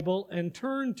And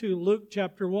turn to Luke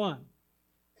chapter 1.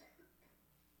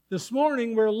 This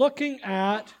morning we're looking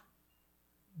at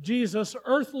Jesus'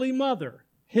 earthly mother,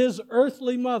 his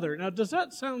earthly mother. Now, does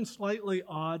that sound slightly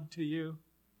odd to you?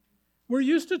 We're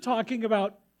used to talking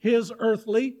about his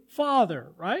earthly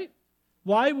father, right?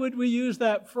 Why would we use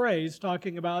that phrase,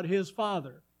 talking about his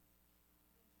father?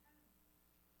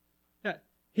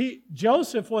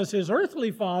 Joseph was his earthly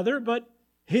father, but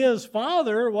his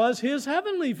father was his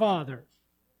heavenly father.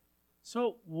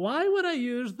 So why would I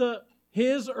use the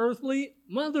his earthly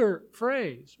mother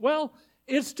phrase? Well,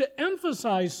 it's to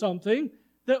emphasize something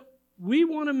that we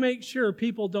want to make sure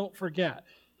people don't forget.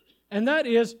 And that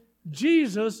is,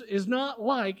 Jesus is not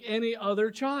like any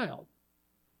other child.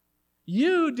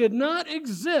 You did not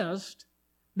exist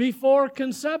before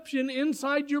conception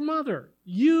inside your mother.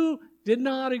 You did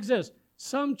not exist.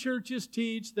 Some churches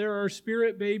teach there are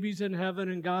spirit babies in heaven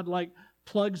and God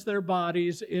plugs their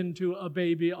bodies into a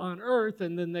baby on earth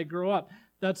and then they grow up.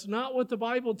 That's not what the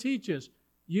Bible teaches.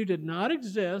 You did not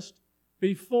exist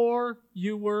before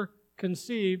you were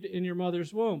conceived in your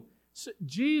mother's womb. So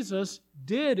Jesus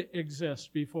did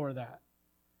exist before that.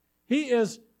 He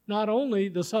is not only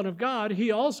the Son of God, He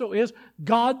also is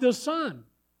God the Son.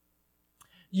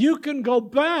 You can go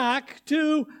back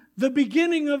to the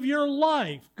beginning of your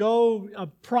life. Go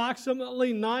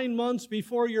approximately 9 months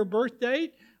before your birth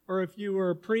date. Or if you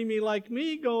were a preemie like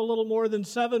me, go a little more than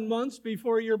 7 months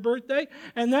before your birthday.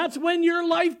 And that's when your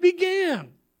life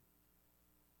began.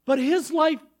 But his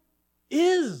life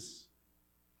is.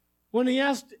 When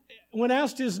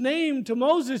asked his name to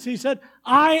Moses, he said,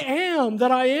 I am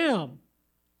that I am.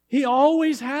 He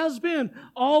always has been,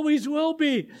 always will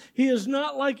be. He is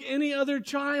not like any other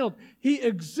child. He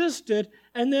existed,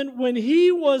 and then when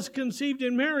he was conceived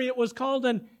in Mary, it was called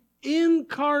an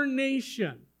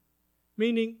incarnation.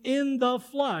 Meaning in the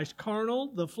flesh,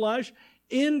 carnal, the flesh,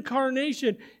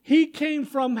 incarnation. He came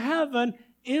from heaven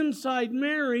inside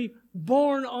Mary,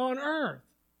 born on earth.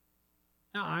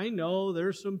 Now, I know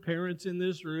there's some parents in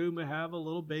this room who have a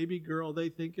little baby girl they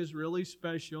think is really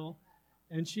special,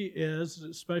 and she is,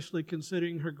 especially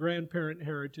considering her grandparent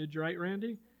heritage, right,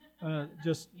 Randy?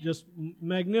 Just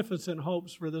magnificent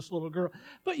hopes for this little girl.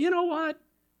 But you know what?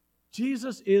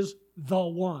 Jesus is the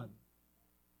one.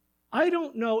 I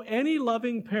don't know any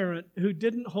loving parent who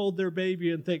didn't hold their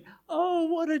baby and think, oh,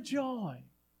 what a joy.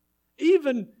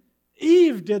 Even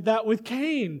Eve did that with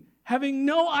Cain, having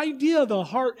no idea the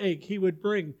heartache he would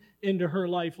bring into her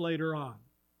life later on.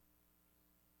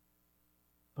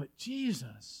 But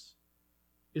Jesus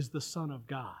is the Son of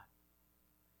God.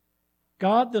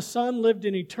 God the Son lived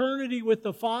in eternity with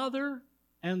the Father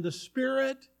and the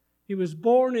Spirit. He was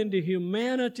born into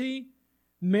humanity.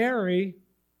 Mary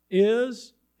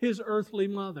is his earthly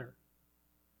mother.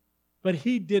 But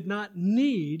he did not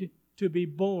need to be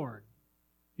born.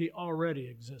 He already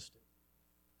existed.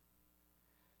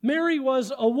 Mary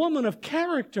was a woman of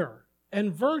character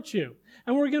and virtue.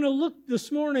 And we're going to look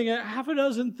this morning at half a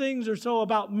dozen things or so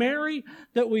about Mary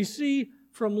that we see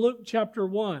from Luke chapter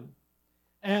 1.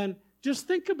 And just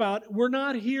think about it. We're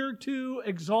not here to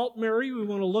exalt Mary. We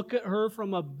want to look at her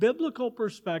from a biblical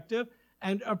perspective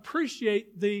and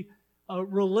appreciate the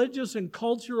religious and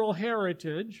cultural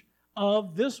heritage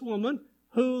of this woman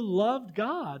who loved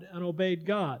God and obeyed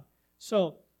God.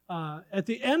 So, at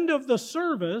the end of the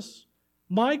service,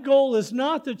 my goal is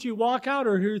not that you walk out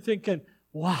of here thinking,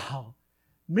 wow,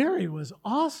 Mary was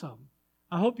awesome.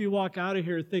 I hope you walk out of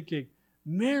here thinking,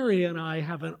 Mary and I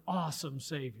have an awesome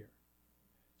Savior,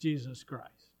 Jesus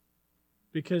Christ,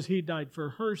 because He died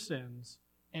for her sins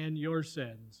and your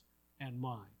sins and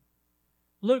mine.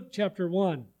 Luke chapter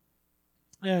 1.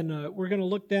 And we're going to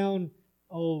look down,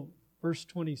 verse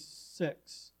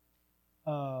 26.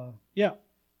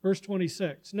 Verse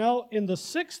 26. Now, in the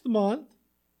 6th month,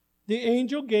 the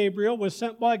angel Gabriel was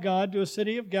sent by God to a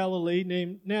city of Galilee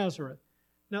named Nazareth.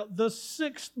 Now, the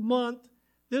 6th month,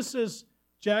 this is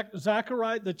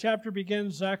Zachariah. The chapter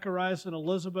begins, Zacharias and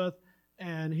Elizabeth,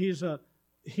 and he's a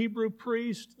Hebrew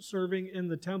priest serving in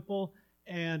the temple,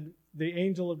 and the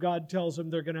angel of God tells him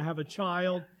they're going to have a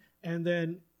child, and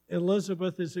then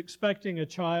Elizabeth is expecting a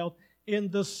child in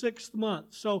the 6th month.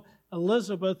 So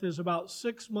Elizabeth is about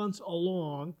 6 months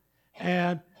along,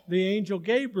 and the angel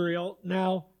Gabriel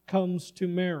now comes to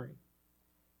Mary.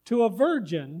 To a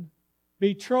virgin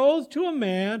betrothed to a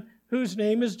man whose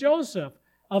name is Joseph,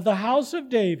 of the house of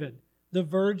David. The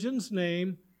virgin's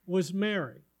name was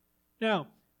Mary. Now,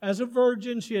 as a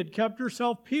virgin, she had kept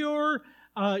herself pure.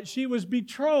 She was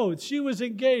betrothed. She was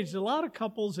engaged. A lot of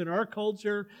couples in our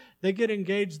culture, they get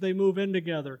engaged, they move in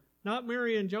together. Not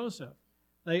Mary and Joseph.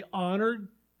 They honored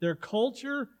their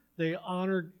culture. They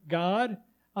honored God.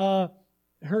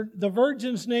 The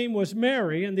virgin's name was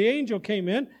Mary, and the angel came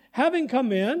in. Having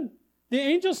come in, the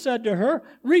angel said to her,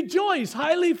 "Rejoice,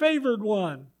 highly favored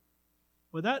one."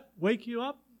 Would that wake you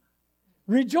up?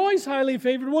 Rejoice, highly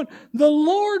favored one. The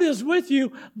Lord is with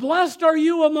you. Blessed are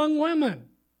you among women.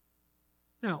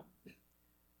 Now,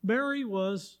 Mary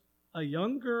was a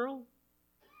young girl,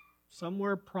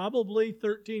 somewhere probably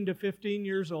 13 to 15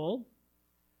 years old.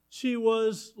 She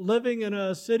was living in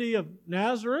a city of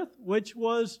Nazareth, which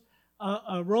was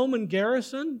a Roman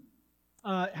garrison.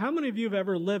 How many of you have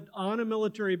ever lived on a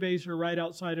military base or right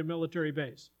outside a military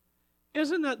base?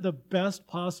 Isn't that the best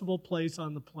possible place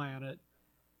on the planet?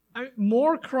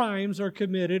 More crimes are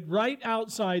committed right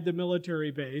outside the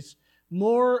military base.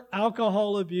 More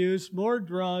alcohol abuse, more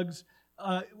drugs.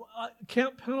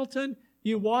 Camp Pendleton,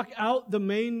 you walk out the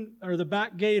main or the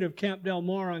back gate of Camp Del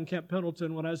Mar on Camp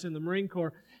Pendleton when I was in the Marine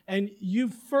Corps, and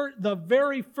the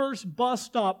very first bus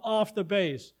stop off the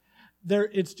base,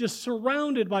 it's just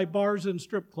surrounded by bars and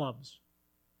strip clubs.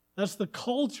 That's the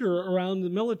culture around the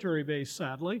military base,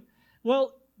 sadly.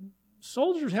 Well,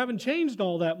 soldiers haven't changed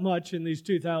all that much in these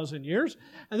 2,000 years,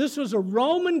 and this was a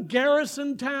Roman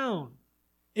garrison town.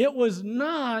 It was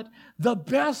not the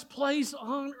best place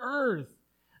on earth,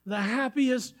 the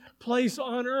happiest place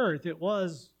on earth. It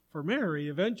was for Mary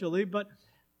eventually, but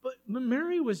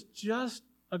Mary was just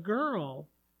a girl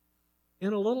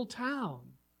in a little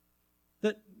town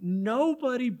that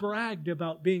nobody bragged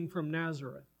about being from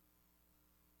Nazareth.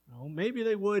 Well, maybe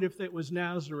they would if it was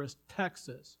Nazareth,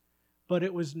 Texas, but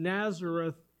it was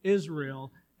Nazareth,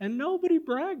 Israel, and nobody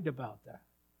bragged about that.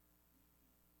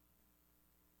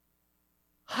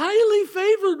 Highly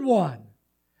favored one.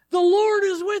 The Lord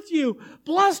is with you.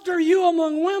 Blessed are you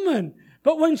among women.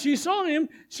 But when she saw him,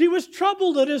 she was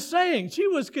troubled at his saying. She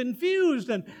was confused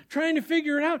and trying to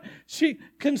figure it out.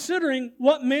 Considering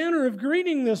what manner of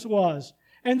greeting this was.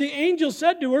 And the angel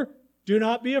said to her, "Do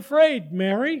not be afraid,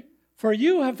 Mary, for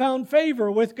you have found favor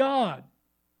with God.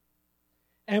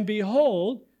 And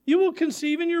behold, you will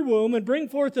conceive in your womb and bring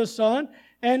forth a son,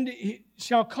 and he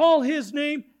shall call his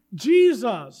name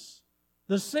Jesus,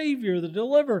 the Savior, the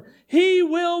Deliverer. He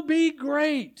will be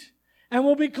great and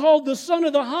will be called the Son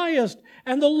of the Highest,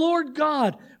 and the Lord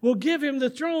God will give him the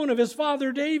throne of his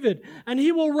father David, and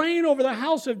he will reign over the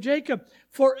house of Jacob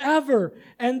forever,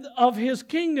 and of his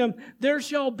kingdom there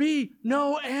shall be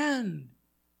no end."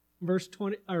 Verse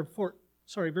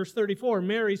 34,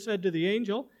 Mary said to the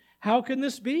angel, "How can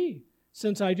this be,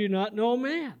 since I do not know a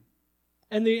man?"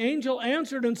 And the angel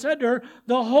answered and said to her,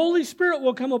 "The Holy Spirit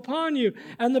will come upon you,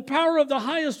 and the power of the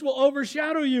highest will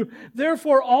overshadow you.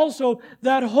 Therefore also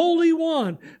that Holy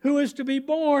One who is to be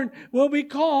born will be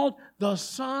called the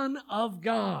Son of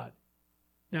God."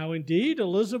 Now indeed,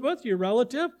 Elizabeth, your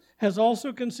relative, has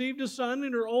also conceived a son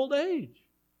in her old age.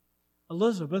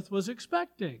 Elizabeth was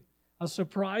expecting, a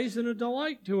surprise and a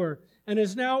delight to her, and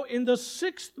is now in the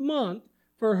 6th month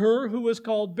for her who was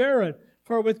called barren.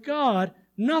 For with God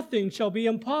nothing shall be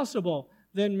impossible.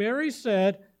 Then Mary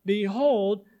said,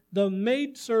 "Behold, the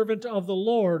maidservant of the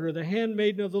Lord," or the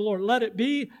handmaiden of the Lord, "let it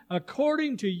be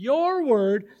according to your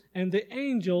word." And the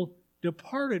angel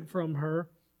departed from her.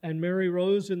 And Mary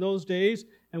rose in those days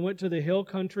and went to the hill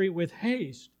country with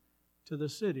haste to the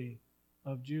city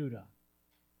of Judah.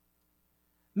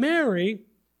 Mary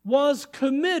was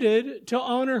committed to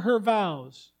honor her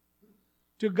vows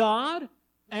to God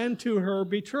and to her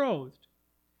betrothed.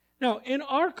 Now, in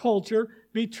our culture,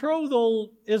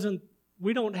 betrothal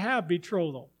we don't have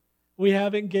betrothal. We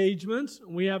have engagements,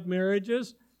 we have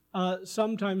marriages.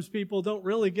 Sometimes people don't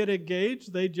really get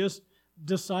engaged. They just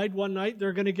decide one night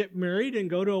they're going to get married and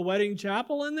go to a wedding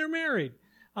chapel and they're married.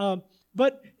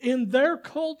 But in their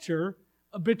culture,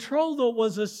 a betrothal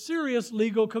was a serious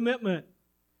legal commitment.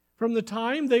 From the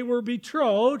time they were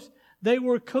betrothed, they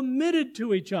were committed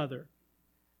to each other.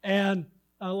 And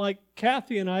like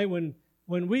Kathy and I, when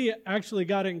we actually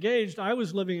got engaged, I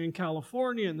was living in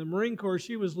California in the Marine Corps.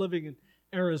 She was living in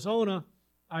Arizona.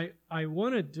 I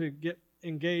wanted to get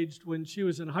engaged when she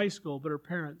was in high school, but her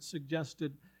parents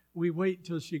suggested we wait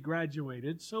till she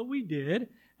graduated. So we did,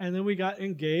 and then we got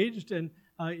engaged, and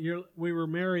we were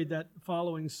married that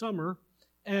following summer.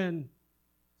 And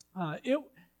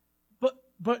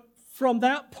but from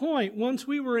that point, once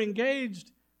we were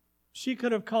engaged, she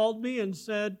could have called me and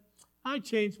said, "I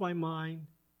changed my mind.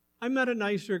 I met a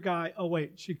nicer guy." Oh,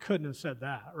 wait, she couldn't have said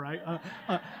that, right?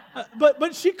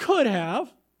 But she could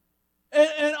have.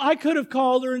 And I could have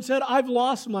called her and said, "I've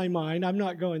lost my mind. I'm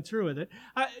not going through with it."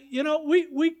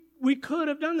 We could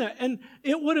have done that, and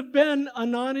it would have been a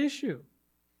non-issue.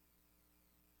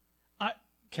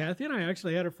 Kathy and I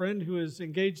actually had a friend who was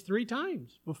engaged 3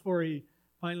 times before he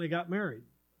finally got married.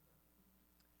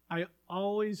 I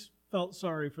always felt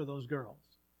sorry for those girls.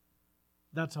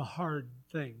 That's a hard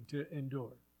thing to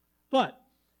endure. But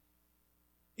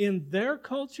in their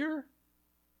culture,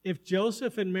 if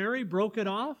Joseph and Mary broke it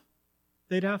off,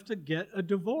 they'd have to get a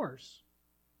divorce.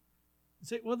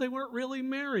 Say, well, they weren't really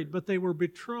married, but they were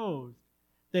betrothed.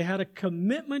 They had a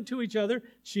commitment to each other.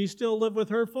 She still lived with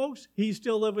her folks. He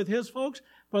still lived with his folks.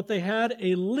 But they had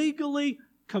a legally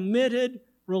committed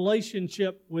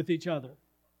relationship with each other.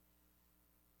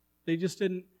 They just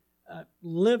didn't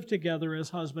live together as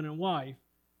husband and wife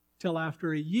till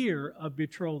after a year of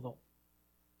betrothal.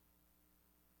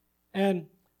 And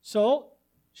so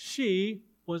she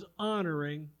was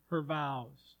honoring her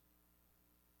vows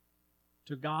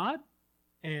to God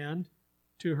and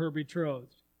to her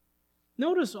betrothed.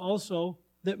 Notice also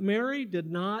that Mary did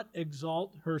not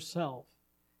exalt herself.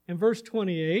 In verse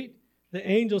 28, the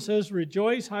angel says,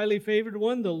 "Rejoice, highly favored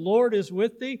one, the Lord is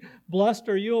with thee. Blessed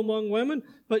are you among women."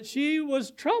 But she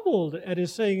was troubled at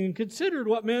his saying and considered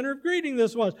what manner of greeting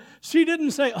this was. She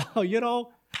didn't say,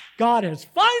 "Oh, God has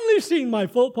finally seen my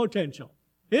full potential.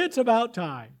 It's about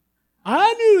time.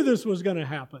 I knew this was going to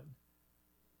happen."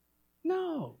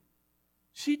 No,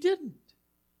 she didn't.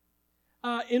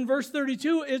 In verse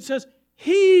 32, it says,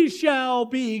 "He shall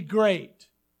be great."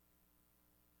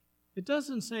 It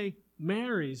doesn't say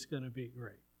Mary's going to be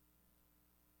great.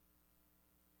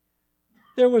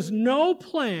 There was no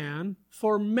plan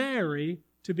for Mary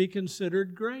to be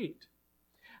considered great.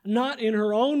 Not in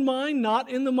her own mind, not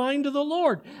in the mind of the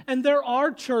Lord. And there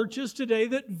are churches today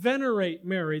that venerate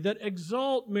Mary, that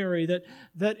exalt Mary,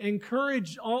 that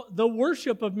encourage the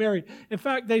worship of Mary. In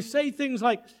fact, they say things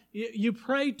like, you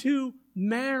pray to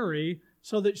Mary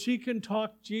so that she can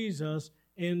talk Jesus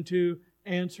into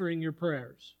answering your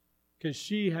prayers, because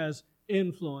she has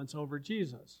influence over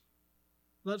Jesus.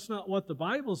 That's not what the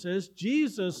Bible says.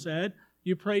 Jesus said,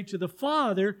 you pray to the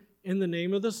Father in the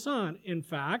name of the Son. In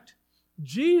fact,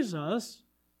 Jesus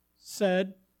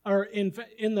said, or in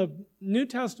the New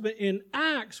Testament, in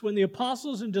Acts, when the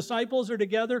apostles and disciples are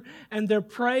together and they're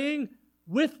praying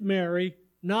with Mary,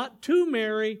 not to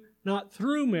Mary, not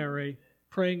through Mary,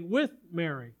 praying with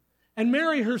Mary. And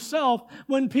Mary herself,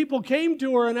 when people came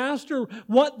to her and asked her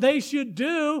what they should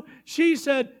do, she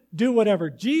said, "Do whatever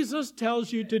Jesus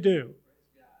tells you to do."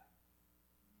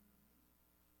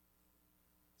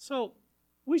 So,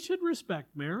 we should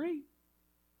respect Mary.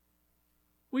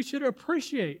 We should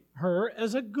appreciate her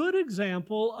as a good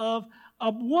example of a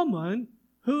woman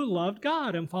who loved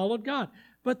God and followed God.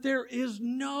 But there is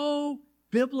no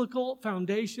biblical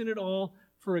foundation at all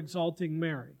for exalting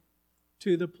Mary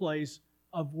to the place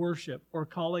of worship or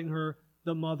calling her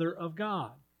the mother of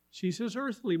God. She's his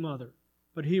earthly mother,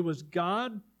 but he was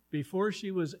God before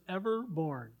she was ever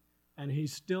born, and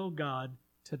he's still God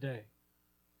today.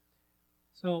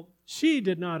 So she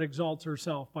did not exalt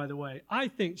herself, by the way. I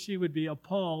think she would be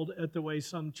appalled at the way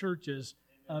some churches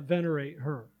venerate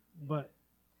her. But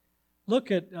look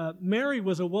at, Mary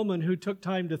was a woman who took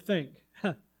time to think.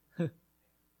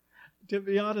 To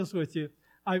be honest with you,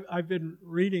 I've been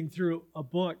reading through a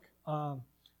book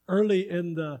early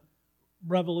in the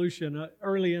Revolution,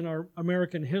 early in our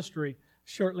American history,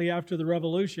 shortly after the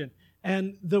Revolution.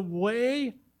 And the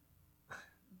way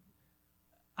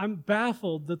I'm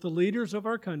baffled that the leaders of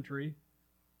our country,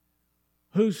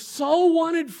 who so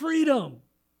wanted freedom,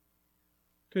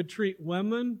 could treat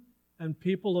women and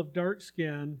people of dark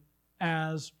skin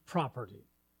as property.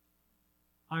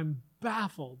 I'm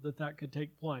baffled that that could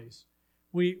take place.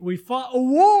 We fought a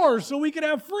war so we could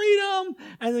have freedom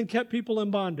and then kept people in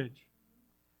bondage.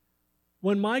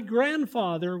 When my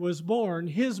grandfather was born,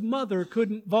 his mother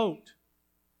couldn't vote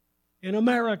in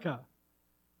America.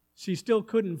 She still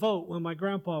couldn't vote when my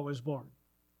grandpa was born.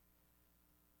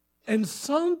 And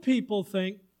some people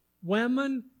think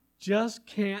women just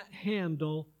can't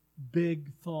handle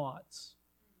big thoughts.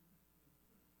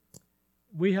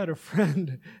 We had a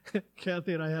friend,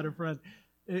 Kathy and I had a friend.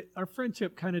 Our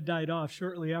friendship kind of died off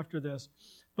shortly after this.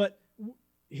 But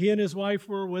he and his wife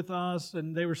were with us,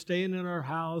 and they were staying in our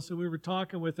house, and we were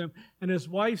talking with him. And his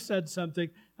wife said something,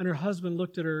 and her husband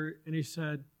looked at her, and he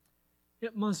said,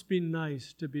 "It must be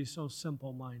nice to be so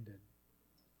simple-minded."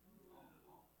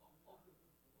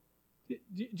 Do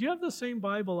you have the same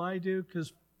Bible I do?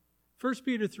 Because 1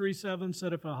 Peter 3:7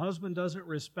 said if a husband doesn't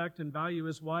respect and value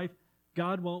his wife,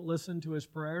 God won't listen to his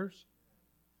prayers.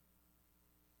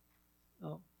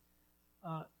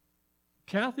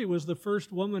 Kathy was the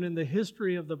first woman in the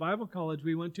history of the Bible college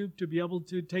we went to be able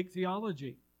to take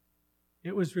theology.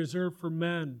 It was reserved for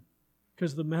men,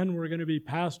 because the men were going to be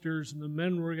pastors and the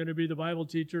men were going to be the Bible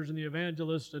teachers and the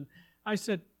evangelists. And I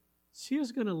said, she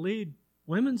is going to lead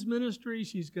women's ministry.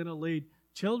 She's going to lead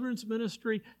children's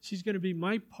ministry. She's going to be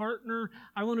my partner.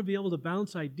 I want to be able to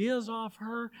bounce ideas off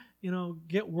her,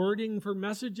 get wording for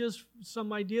messages,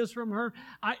 some ideas from her.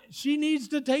 She needs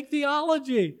to take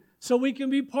theology so we can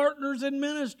be partners in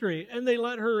ministry. And they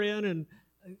let her in, and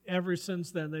ever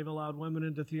since then they've allowed women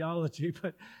into theology,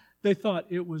 but they thought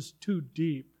it was too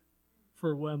deep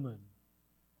for women.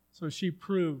 So she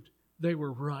proved they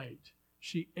were right.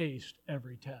 She aced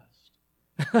every test.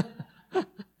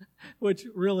 Which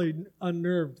really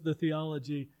unnerved the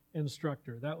theology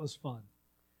instructor. That was fun.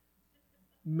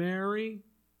 Mary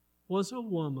was a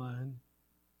woman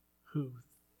who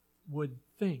would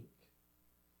think.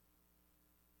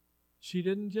 She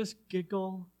didn't just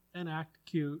giggle and act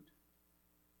cute.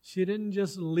 She didn't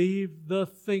just leave the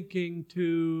thinking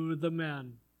to the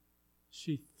men.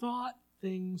 She thought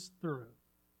things through.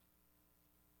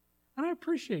 And I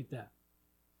appreciate that.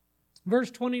 Verse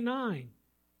 29.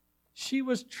 She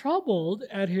was troubled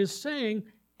at his saying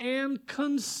and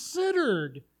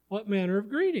considered what manner of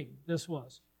greeting this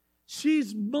was.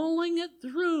 She's mulling it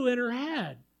through in her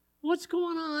head. What's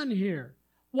going on here?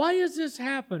 Why is this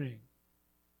happening?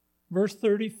 Verse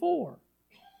 34.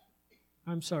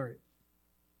 I'm sorry.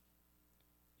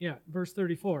 Yeah, verse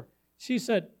 34. She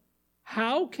said,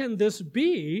 how can this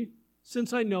be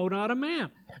since I know not a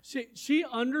man? She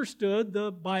understood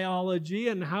the biology,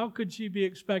 and how could she be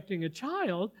expecting a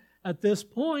child? At this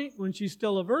point, when she's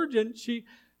still a virgin,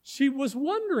 she was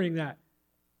wondering that.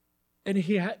 And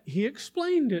he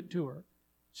explained it to her.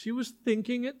 She was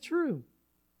thinking it through.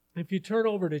 If you turn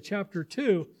over to chapter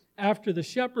 2, after the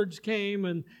shepherds came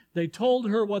and they told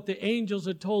her what the angels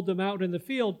had told them out in the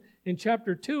field, in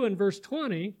chapter 2 and verse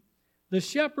 20, the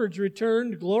shepherds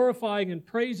returned, glorifying and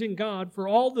praising God for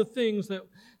all the things that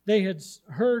they had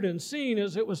heard and seen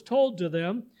as it was told to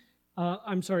them.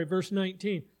 Verse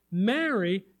 19.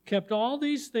 Mary kept all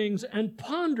these things and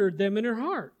pondered them in her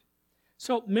heart.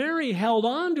 So Mary held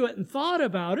on to it and thought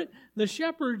about it. The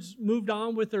shepherds moved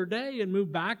on with their day and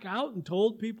moved back out and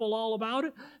told people all about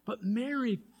it. But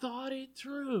Mary thought it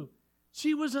through.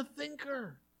 She was a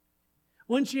thinker.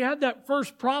 When she had that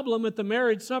first problem at the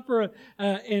marriage supper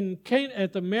at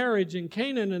the marriage in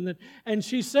Canaan, and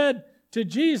she said to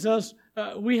Jesus,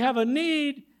 we have a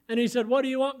need. And he said, what do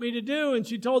you want me to do? And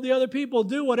she told the other people,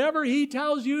 do whatever he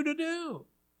tells you to do.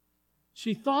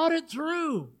 She thought it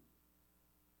through.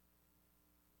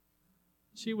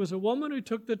 She was a woman who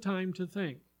took the time to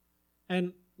think.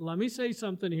 And let me say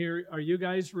something here. Are you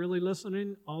guys really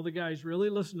listening? All the guys really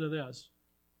listen to this.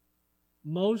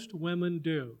 Most women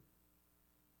do.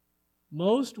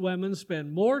 Most women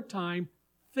spend more time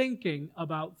thinking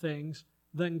about things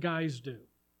than guys do.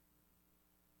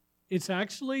 It's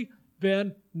actually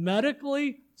been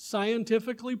medically,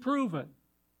 scientifically proven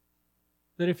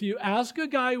that if you ask a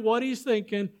guy what he's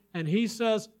thinking and he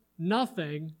says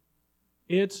nothing,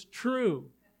 it's true.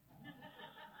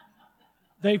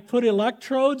 They've put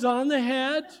electrodes on the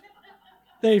head,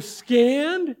 they've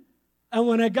scanned, and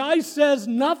when a guy says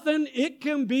nothing, it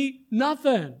can be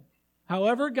nothing.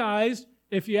 However, guys,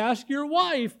 if you ask your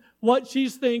wife what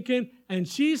she's thinking and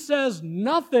she says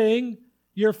nothing,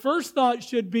 your first thought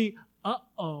should be,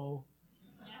 uh-oh.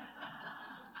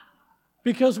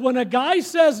 Because when a guy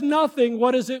says nothing,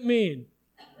 what does it mean?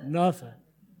 Nothing.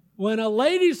 When a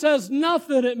lady says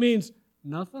nothing, it means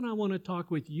nothing I want to talk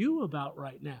with you about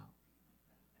right now.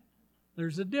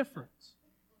 There's a difference.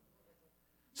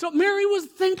 So Mary was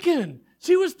thinking.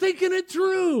 She was thinking it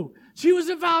through. She was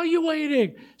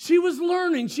evaluating. She was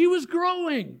learning. She was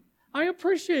growing. I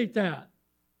appreciate that.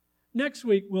 Next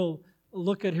week, we'll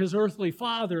look at his earthly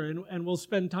father, and we'll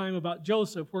spend time about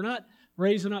Joseph. We're not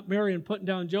raising up Mary and putting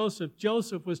down Joseph.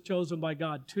 Joseph was chosen by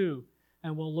God too,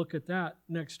 and we'll look at that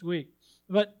next week.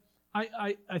 But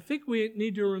I think we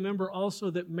need to remember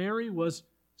also that Mary was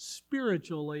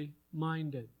spiritually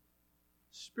minded.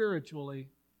 Spiritually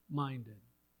minded.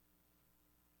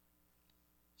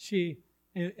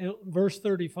 In verse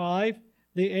 35,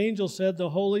 the angel said, the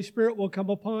Holy Spirit will come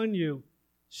upon you.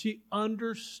 She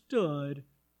understood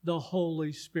the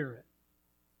Holy Spirit.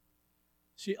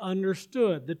 She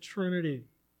understood the Trinity.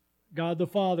 God the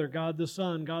Father, God the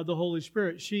Son, God the Holy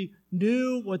Spirit. She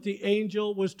knew what the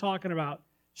angel was talking about.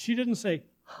 She didn't say,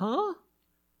 huh?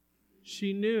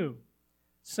 She knew.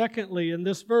 Secondly, in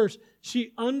this verse,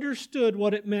 she understood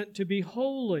what it meant to be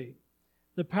holy.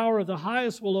 The power of the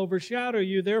highest will overshadow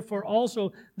you. Therefore,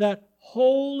 also that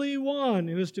Holy One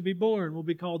who is to be born will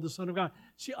be called the Son of God.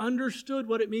 She understood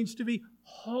what it means to be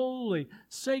holy,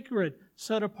 sacred,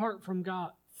 set apart from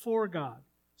God, for God,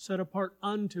 set apart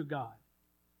unto God.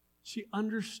 She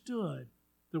understood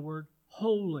the word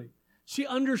holy. She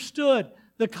understood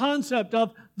the concept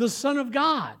of the Son of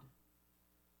God.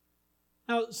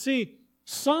 Now, see,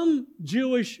 some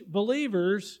Jewish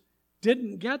believers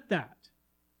didn't get that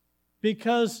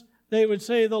because they would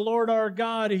say, the Lord our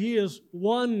God, He is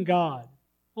one God.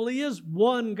 Well, He is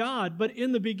one God, but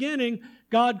in the beginning,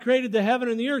 God created the heaven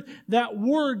and the earth. That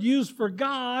word used for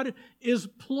God is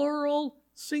plural,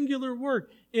 singular word.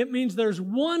 It means there's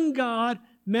one God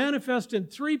manifest in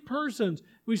three persons.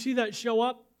 We see that show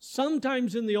up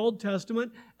sometimes in the Old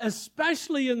Testament,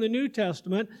 especially in the New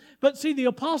Testament. But see, the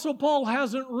Apostle Paul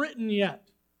hasn't written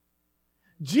yet.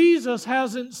 Jesus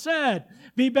hasn't said,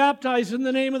 be baptized in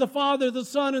the name of the Father, the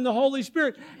Son, and the Holy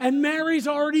Spirit. And Mary's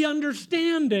already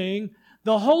understanding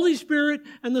the Holy Spirit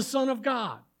and the Son of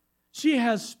God. She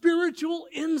has spiritual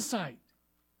insight.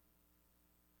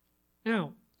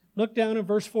 Now, look down at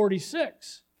verse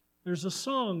 46. There's a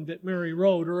song that Mary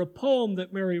wrote, or a poem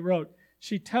that Mary wrote.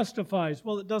 She testifies.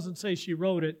 Well, it doesn't say she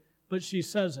wrote it, but she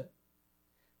says it.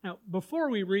 Now,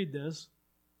 before we read this,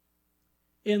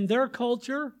 in their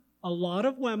culture, a lot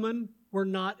of women were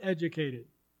not educated.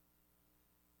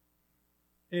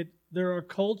 There are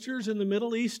cultures in the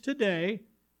Middle East today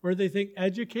where they think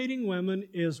educating women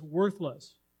is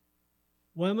worthless.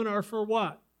 Women are for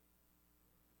what?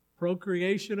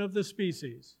 Procreation of the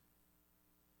species.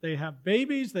 They have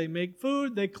babies, they make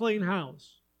food, they clean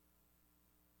house.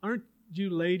 Aren't you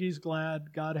ladies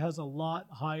glad God has a lot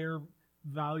higher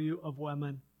value of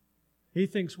women? He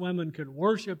thinks women could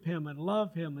worship Him and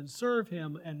love Him and serve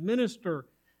Him and minister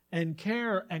and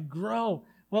care and grow.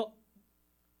 Well,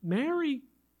 Mary,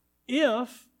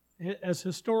 if, as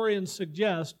historians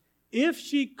suggest, if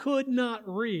she could not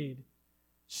read,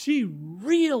 she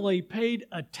really paid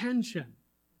attention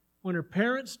when her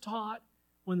parents taught,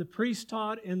 when the priests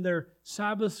taught in their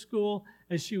Sabbath school,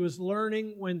 as she was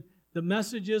learning, when the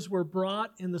messages were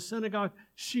brought in the synagogue.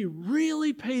 She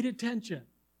really paid attention.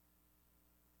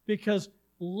 Because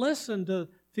listen to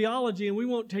theology, and we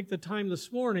won't take the time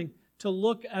this morning to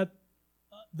look at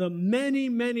the many,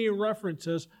 many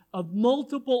references of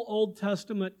multiple Old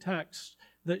Testament texts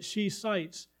that she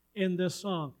cites in this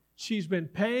song. She's been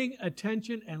paying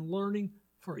attention and learning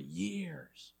for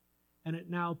years, and it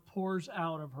now pours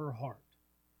out of her heart.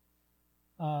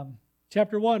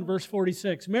 Chapter 1, verse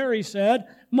 46, Mary said,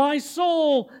 my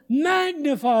soul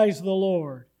magnifies the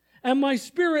Lord, and my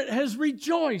spirit has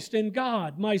rejoiced in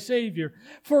God, my Savior,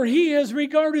 for He has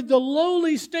regarded the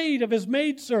lowly state of His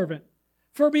maidservant.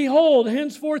 For behold,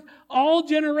 henceforth all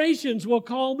generations will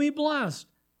call me blessed.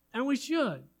 And we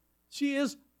should. She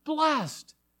is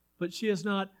blessed, but she is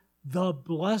not the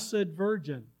Blessed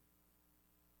Virgin.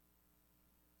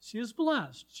 She is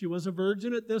blessed. She was a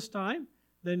virgin at this time.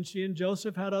 Then she and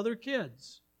Joseph had other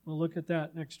kids. We'll look at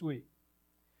that next week.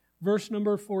 Verse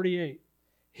number 48.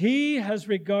 He has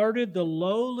regarded the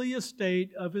lowly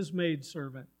estate of His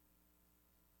maidservant.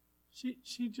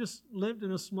 She just lived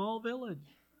in a small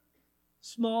village,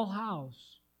 small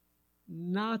house,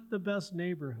 not the best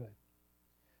neighborhood.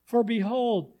 For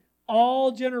behold,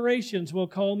 all generations will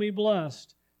call me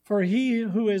blessed, for He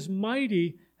who is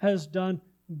mighty has done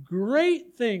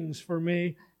great things for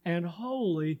me, and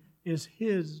holy is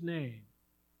His name.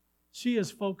 She is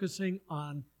focusing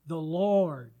on the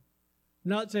Lord.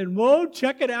 Not saying, whoa,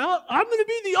 check it out. I'm going to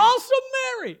be the awesome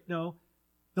Mary. No,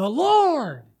 the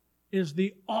Lord is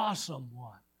the awesome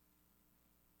one.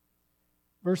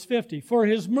 Verse 50, for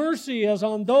His mercy is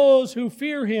on those who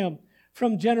fear Him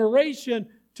from generation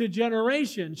to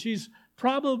generation. She's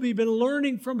probably been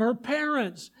learning from her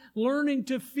parents, learning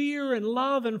to fear and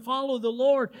love and follow the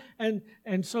Lord. And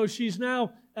so she's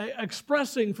now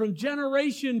expressing from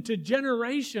generation to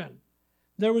generation.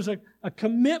 There was a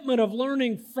commitment of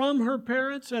learning from her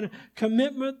parents and a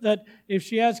commitment that if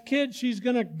she has kids, she's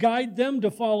going to guide them to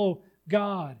follow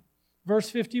God. Verse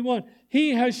 51,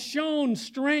 He has shown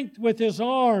strength with His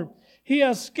arm. He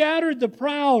has scattered the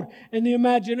proud in the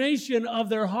imagination of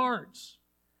their hearts.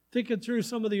 Thinking through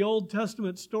some of the Old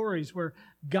Testament stories where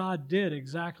God did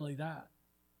exactly that.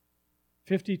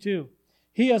 52,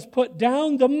 He has put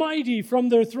down the mighty from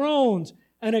their thrones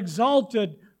and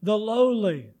exalted the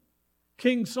lowly.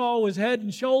 King Saul was head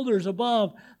and shoulders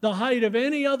above the height of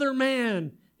any other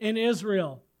man in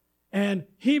Israel. And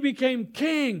he became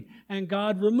king, and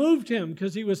God removed him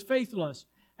because he was faithless.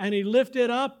 And He lifted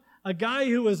up a guy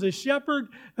who was a shepherd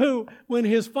who, when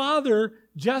his father,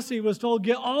 Jesse, was told,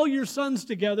 get all your sons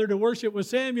together to worship with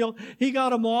Samuel, he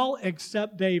got them all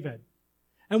except David.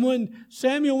 And when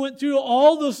Samuel went through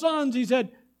all the sons, he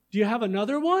said, do you have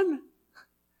another one?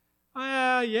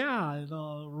 Yeah,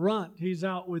 the runt, he's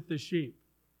out with the sheep.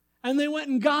 And they went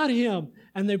and got him,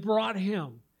 and they brought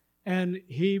him, and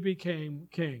he became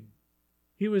king.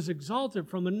 He was exalted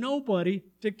from a nobody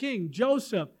to king.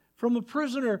 Joseph, from a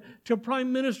prisoner to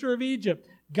prime minister of Egypt.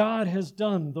 God has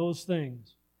done those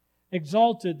things.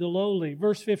 Exalted the lowly.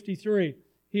 Verse 53,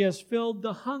 He has filled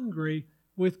the hungry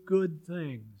with good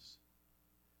things.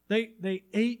 They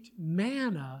ate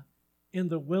manna in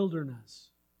the wilderness.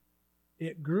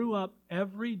 It grew up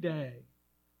every day.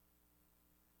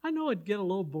 I know it'd get a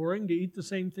little boring to eat the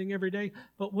same thing every day,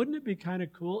 but wouldn't it be kind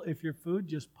of cool if your food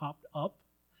just popped up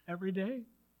every day?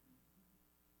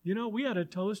 You know, we had a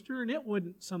toaster and it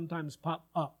wouldn't sometimes pop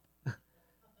up.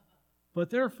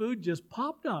 But their food just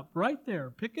popped up right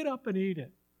there. Pick it up and eat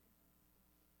it.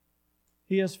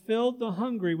 He has filled the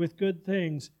hungry with good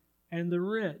things, and the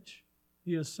rich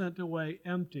He has sent away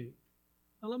empty.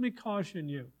 Now let me caution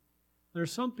you. There are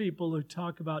some people who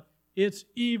talk about it's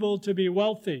evil to be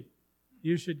wealthy.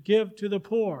 You should give to the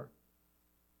poor.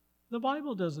 The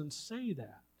Bible doesn't say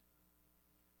that.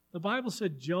 The Bible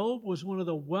said Job was one of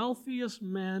the wealthiest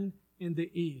men in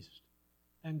the East,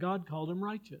 and God called him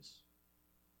righteous.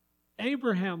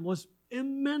 Abraham was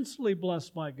immensely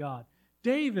blessed by God.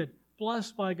 David,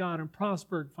 blessed by God and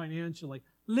prospered financially.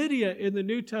 Lydia in the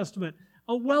New Testament,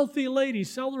 a wealthy lady,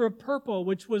 seller of purple,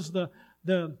 which was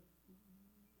the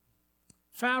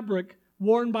fabric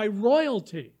worn by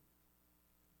royalty.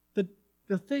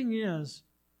 The thing is,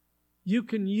 you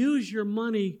can use your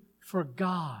money for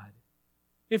God.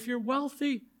 If you're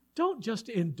wealthy, don't just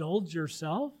indulge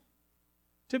yourself.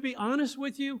 To be honest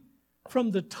with you,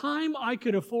 from the time I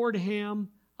could afford ham,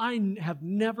 I have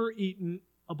never eaten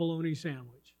a bologna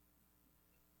sandwich.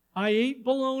 I ate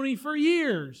bologna for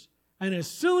years, and as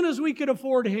soon as we could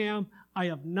afford ham, I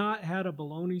have not had a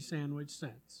bologna sandwich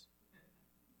since.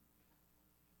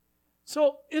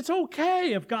 So it's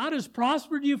okay if God has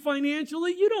prospered you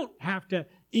financially. You don't have to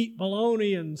eat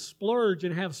bologna and splurge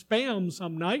and have Spam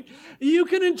some night. You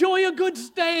can enjoy a good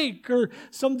steak or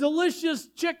some delicious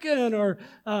chicken or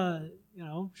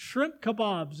shrimp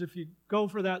kebabs if you go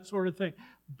for that sort of thing.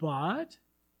 But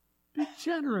be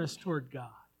generous toward God.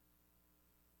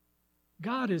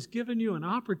 God has given you an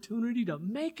opportunity to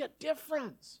make a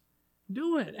difference.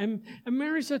 Do it. And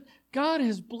Mary said, God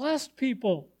has blessed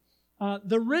people.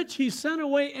 The rich He sent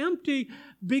away empty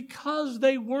because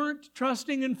they weren't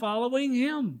trusting and following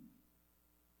Him.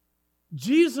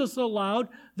 Jesus allowed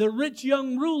the rich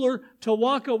young ruler to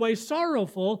walk away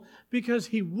sorrowful because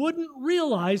he wouldn't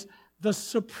realize the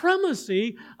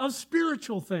supremacy of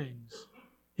spiritual things.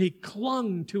 He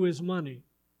clung to his money.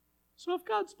 So if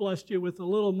God's blessed you with a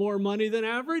little more money than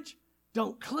average,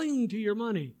 don't cling to your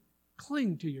money.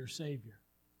 Cling to your Savior.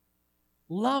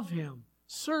 Love Him.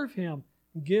 Serve Him.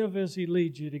 Give as He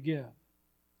leads you to give.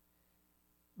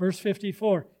 Verse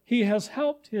 54, He has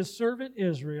helped His servant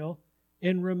Israel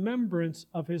in remembrance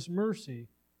of His mercy,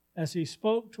 as He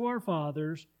spoke to our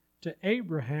fathers, to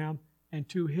Abraham, and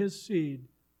to his seed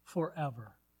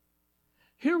forever.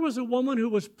 Here was a woman who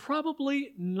was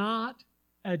probably not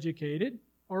educated,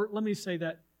 or let me say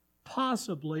that,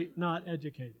 possibly not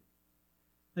educated.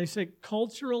 They say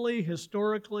culturally,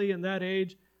 historically, in that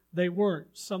age, they weren't.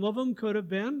 Some of them could have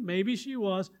been. Maybe she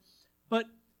was. But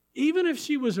even if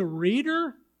she was a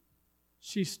reader,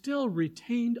 she still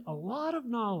retained a lot of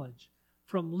knowledge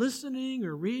from listening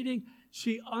or reading.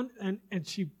 She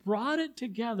brought it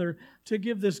together to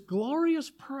give this glorious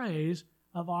praise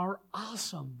of our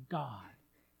awesome God.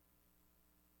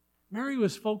 Mary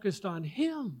was focused on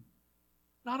Him,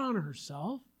 not on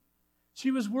herself.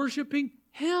 She was worshiping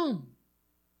Him.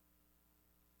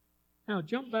 Now,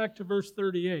 jump back to verse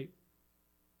 38.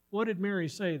 What did Mary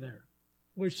say there?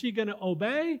 Was she going to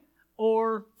obey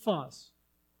or fuss?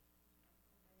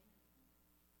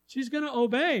 She's going to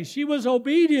obey. She was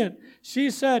obedient. She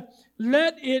said,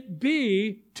 "Let it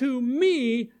be to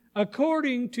me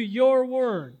according to your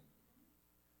word."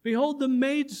 Behold the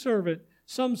maidservant.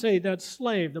 Some say that's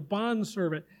slave, the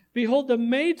bondservant. Behold the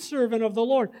maidservant of the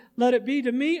Lord. Let it be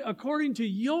to me according to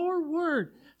your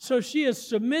word. So she is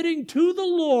submitting to the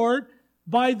Lord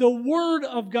by the word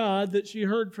of God that she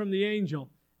heard from the angel.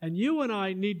 And you and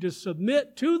I need to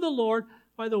submit to the Lord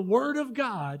by the word of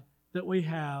God that we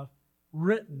have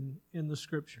written in the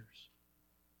Scriptures.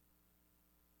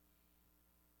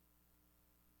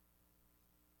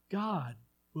 God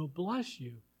will bless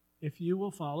you if you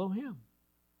will follow Him.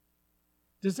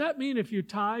 Does that mean if you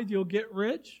tithe, you'll get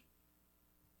rich?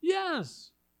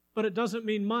 Yes, but it doesn't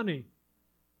mean money.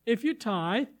 If you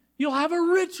tithe, you'll have a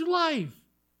rich life.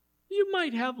 You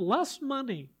might have less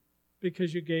money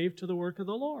because you gave to the work of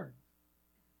the Lord,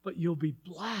 but you'll be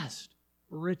blessed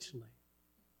richly.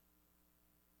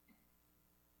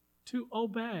 To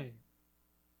obey.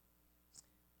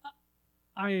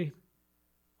 I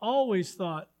always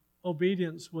thought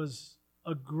obedience was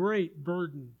a great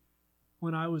burden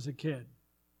when I was a kid.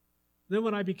 Then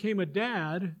when I became a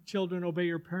dad, children obey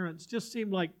your parents just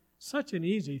seemed like such an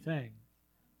easy thing,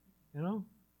 you know?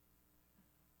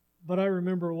 But I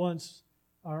remember once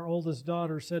our oldest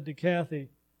daughter said to Kathy,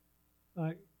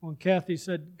 when Kathy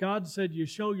said, God said you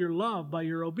show your love by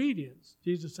your obedience.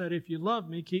 Jesus said, if you love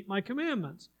me, keep my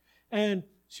commandments. And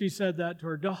she said that to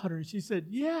her daughter, and she said,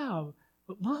 yeah,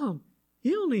 but Mom,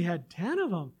 he only had 10 of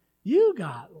them. You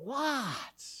got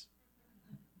lots.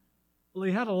 Well,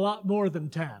 he had a lot more than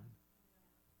 10.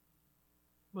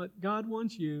 But God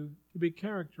wants you to be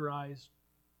characterized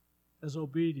as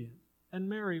obedient, and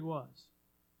Mary was.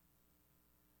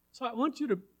 So I want you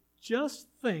to just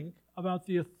think about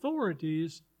the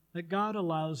authorities that God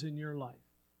allows in your life.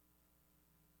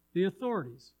 The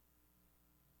authorities.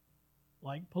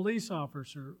 Like police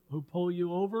officer who pull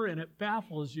you over and it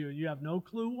baffles you. You have no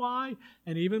clue why.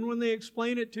 And even when they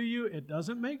explain it to you, it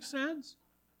doesn't make sense.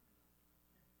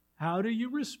 How do you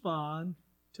respond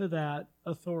to that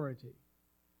authority?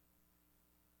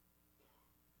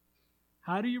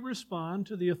 How do you respond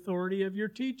to the authority of your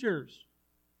teachers?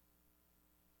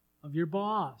 Of your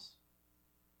boss?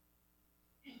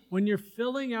 When you're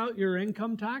filling out your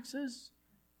income taxes,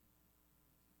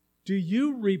 do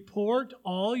you report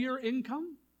all your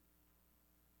income?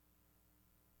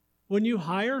 When you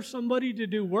hire somebody to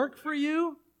do work for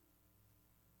you,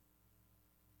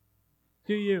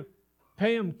 do you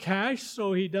pay him cash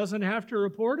so he doesn't have to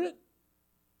report it?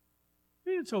 I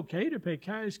mean, it's okay to pay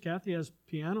cash. Kathy has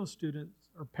piano students,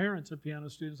 or parents of piano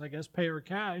students, I guess, pay her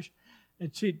cash.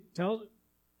 And she tells,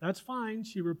 that's fine.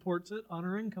 She reports it on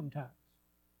her income tax.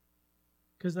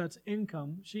 Because that's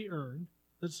income she earned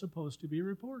that's supposed to be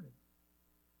reported.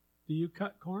 Do you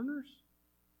cut corners?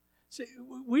 See,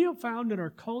 we have found in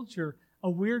our culture a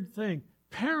weird thing.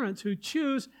 Parents who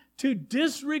choose to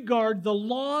disregard the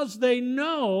laws they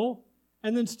know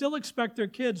and then still expect their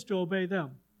kids to obey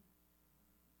them.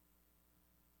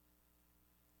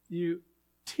 You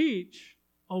teach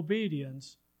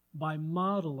obedience by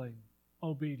modeling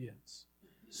obedience.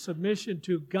 Submission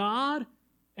to God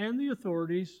and the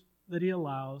authorities that He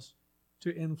allows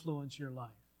to influence your life.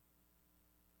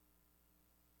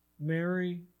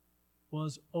 Mary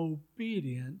was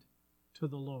obedient to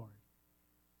the Lord.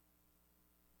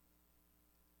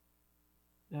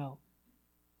 Now,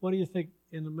 what do you think?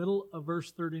 In the middle of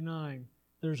verse 39,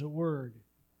 there's a word.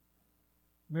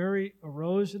 Mary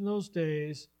arose in those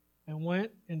days and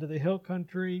went into the hill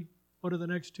country. What are the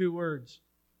next two words?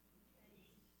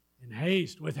 In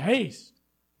haste, with haste.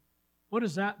 What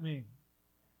does that mean?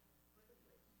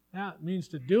 That means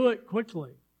to do it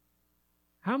quickly.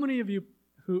 How many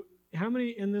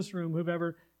in this room who've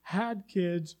ever had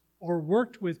kids or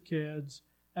worked with kids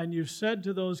and you've said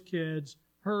to those kids,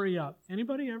 hurry up?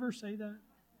 Anybody ever say that?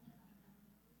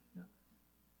 No.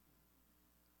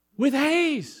 With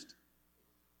haste.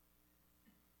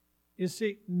 You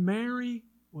see, Mary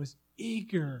was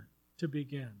eager to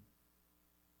begin.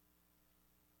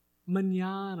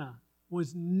 Mañana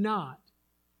was not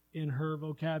in her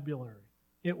vocabulary.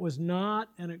 It was not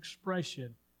an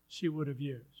expression she would have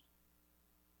used.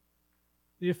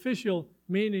 The official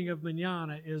meaning of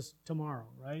mañana is tomorrow,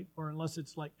 right? Or unless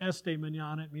it's like este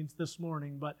mañana, it means this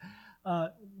morning. But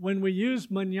when we use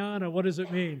mañana, what does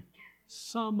it mean?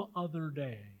 Some other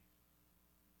day.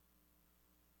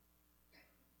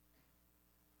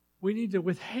 We need to,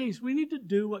 with haste, we need to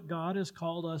do what God has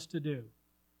called us to do.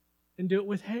 And do it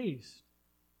with haste.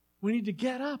 We need to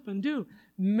get up and do.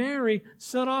 Mary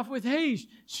set off with haste.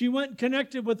 She went and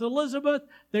connected with Elizabeth.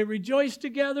 They rejoiced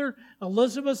together.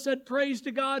 Elizabeth said praise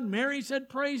to God. Mary said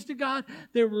praise to God.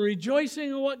 They were rejoicing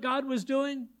in what God was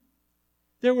doing.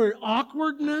 There were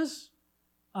awkwardness.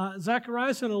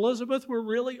 Zacharias and Elizabeth were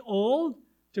really old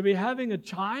to be having a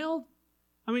child.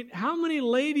 I mean, how many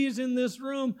ladies in this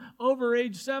room over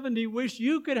age 70 wish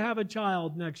you could have a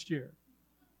child next year?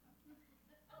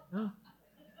 Huh?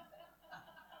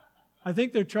 I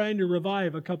think they're trying to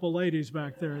revive a couple ladies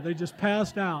back there. They just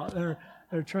passed out. They're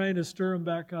trying to stir them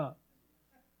back up.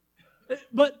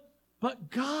 But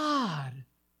God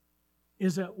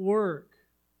is at work.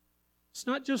 It's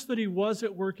not just that He was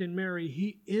at work in Mary.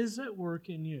 He is at work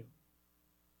in you.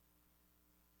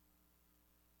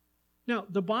 Now,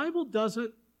 the Bible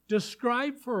doesn't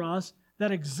describe for us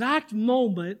that exact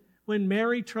moment when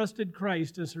Mary trusted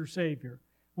Christ as her Savior.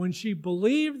 When she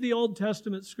believed the Old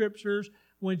Testament Scriptures,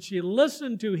 when she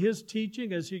listened to His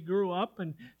teaching as He grew up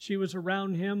and she was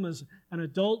around Him as an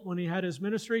adult when He had His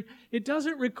ministry, it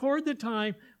doesn't record the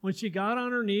time when she got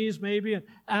on her knees maybe and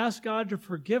asked God to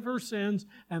forgive her sins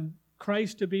and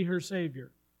Christ to be her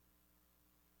Savior.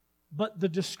 But the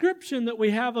description that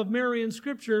we have of Mary in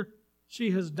Scripture,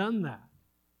 she has done that.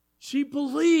 She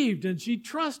believed and she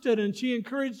trusted and she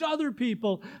encouraged other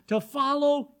people to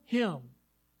follow Him.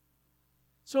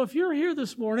 So if you're here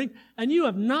this morning and you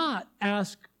have not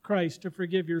asked Christ to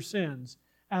forgive your sins,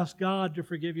 ask God to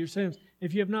forgive your sins.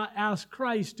 If you have not asked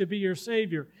Christ to be your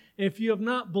Savior, if you have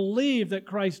not believed that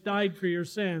Christ died for your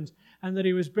sins and that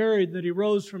He was buried, that He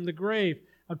rose from the grave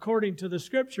according to the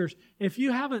Scriptures, if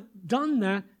you haven't done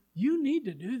that, you need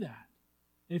to do that.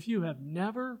 If you have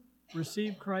never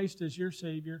received Christ as your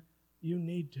Savior, you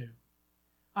need to.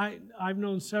 I've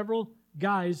known several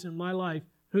guys in my life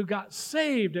who got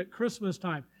saved at Christmas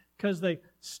time because they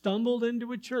stumbled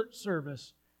into a church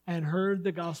service and heard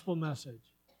the gospel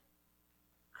message.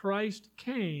 Christ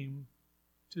came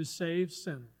to save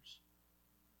sinners.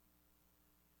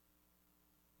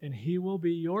 And He will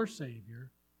be your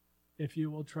Savior if you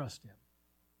will trust Him.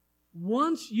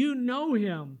 Once you know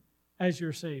Him as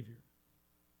your Savior,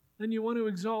 then you want to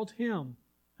exalt Him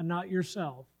and not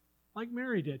yourself, like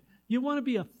Mary did. You want to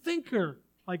be a thinker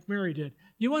like Mary did.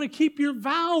 You want to keep your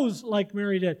vows like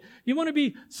Mary did. You want to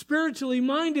be spiritually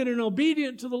minded and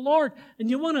obedient to the Lord, and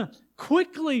you want to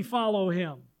quickly follow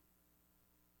Him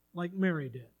like Mary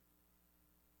did.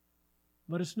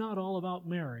 But it's not all about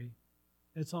Mary.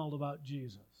 It's all about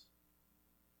Jesus.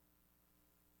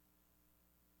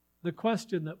 The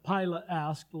question that Pilate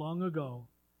asked long ago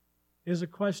is a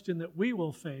question that we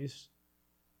will face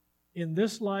in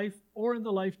this life or in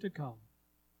the life to come.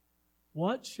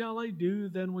 What shall I do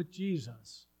then with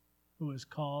Jesus, who is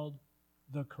called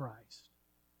the Christ?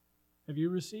 Have you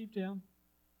received Him?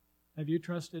 Have you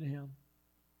trusted Him?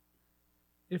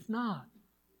 If not,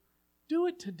 do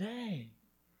it today.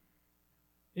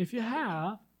 If you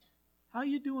have, how are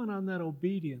you doing on that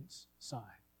obedience side?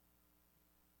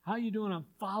 How are you doing on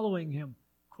following Him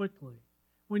quickly?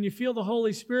 When you feel the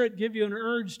Holy Spirit give you an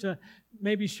urge to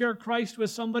maybe share Christ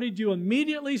with somebody, do you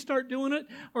immediately start doing it?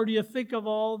 Or do you think of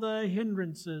all the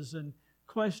hindrances and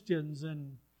questions?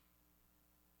 And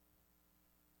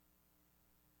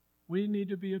we need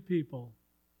to be a people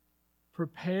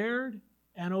prepared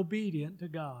and obedient to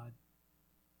God,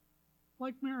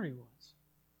 like Mary was,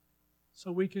 so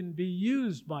we can be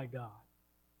used by God.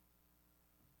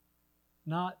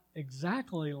 Not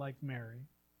exactly like Mary,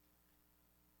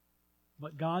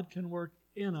 but God can work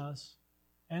in us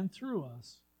and through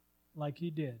us like He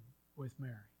did with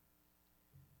Mary.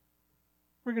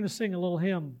 We're going to sing a little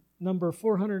hymn, number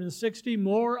 460,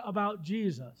 More About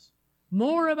Jesus.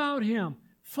 More about Him,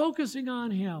 focusing on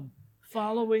Him,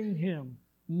 following Him.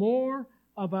 More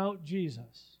about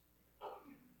Jesus.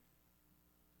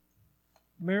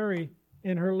 Mary,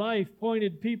 in her life,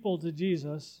 pointed people to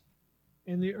Jesus.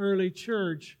 In the early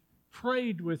church,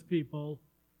 prayed with people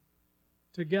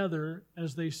together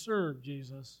as they served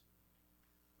Jesus.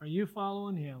 Are you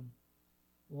following Him,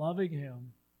 loving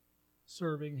Him,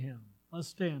 serving Him? Let's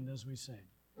stand as we sing.